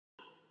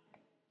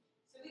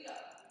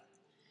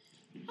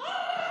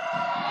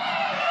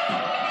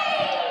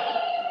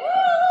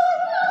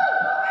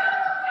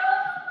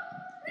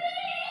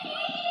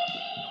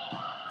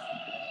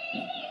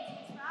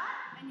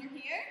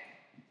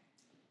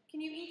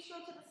each go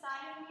to the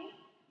side of me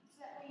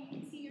so that way you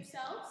can see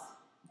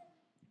yourselves.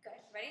 Good.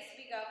 Ready? So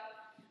we go.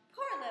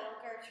 Poor little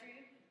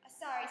Gertrude, a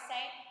sorry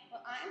sight.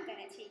 Well, I'm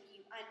going to take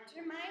you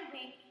under my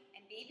wing,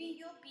 and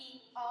baby, you'll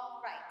be all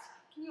right.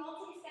 Can you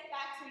all take a step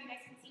back so you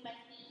guys can see my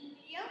speaking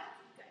video?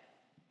 Good.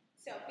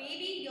 So,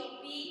 baby, you'll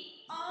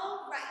be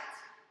all right.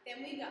 Then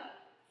we go.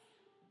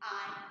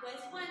 I was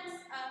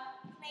once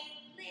a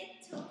plain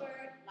little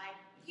bird like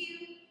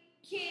you,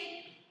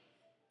 kid.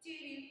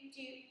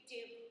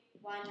 Do-do-do-do.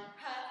 One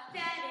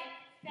pathetic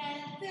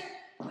feather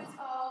was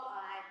all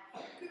I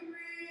grew.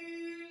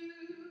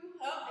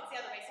 Oh, it's the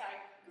other way, sorry.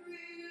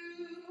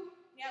 Grew.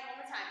 Yeah,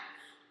 one more time.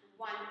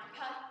 One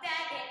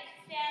pathetic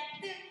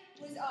feather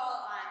was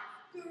all I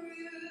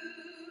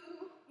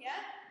grew.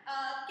 Yeah?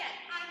 Again,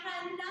 I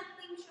had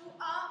nothing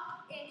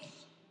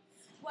show-off-ish.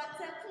 What's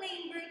a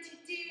plain bird to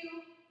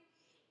do?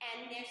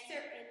 And there's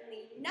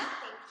certainly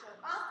nothing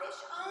show-offish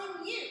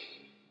on you.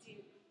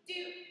 Do.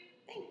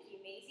 Thank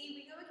you, Mayzie.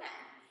 We go again.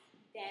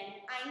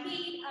 Then I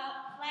made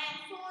a plan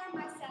for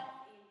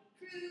myself.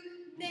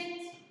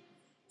 Improvement.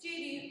 Do.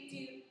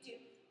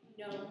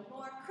 No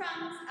more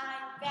crumbs.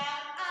 I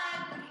vowed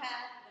I would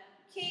have the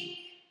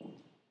cake.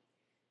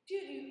 Do.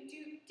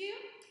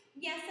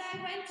 Yes,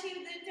 I went to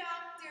the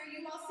doctor.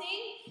 You all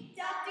sing.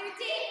 Dr.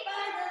 Dave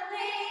by the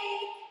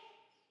lake.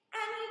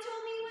 And he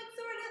told me what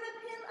sort of the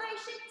pill I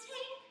should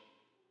take.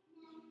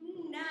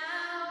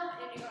 Now,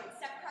 and you're going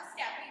step across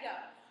step. We go.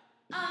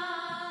 I'm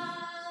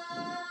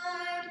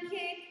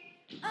kick.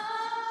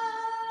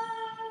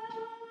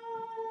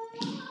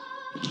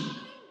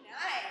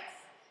 Nice.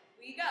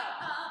 We go.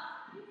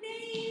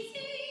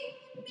 Amazing,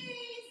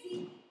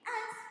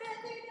 as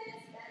feathered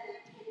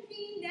can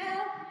be now.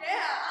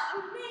 Yeah,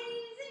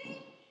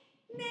 amazing.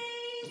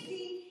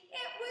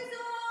 It was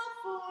all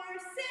for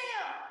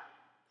sale.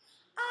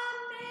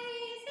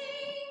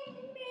 Amazing,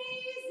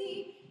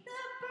 the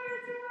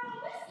birds are all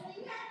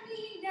whistling at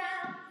me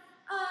now.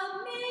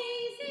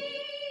 Amazing,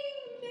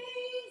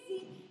 baby,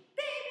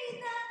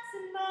 that's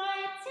my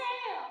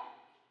tail.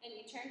 And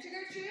you turn to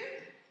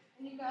Gertrude,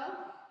 and you go,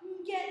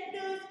 get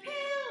those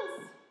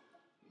pills,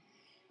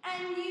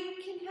 and you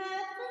can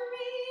have the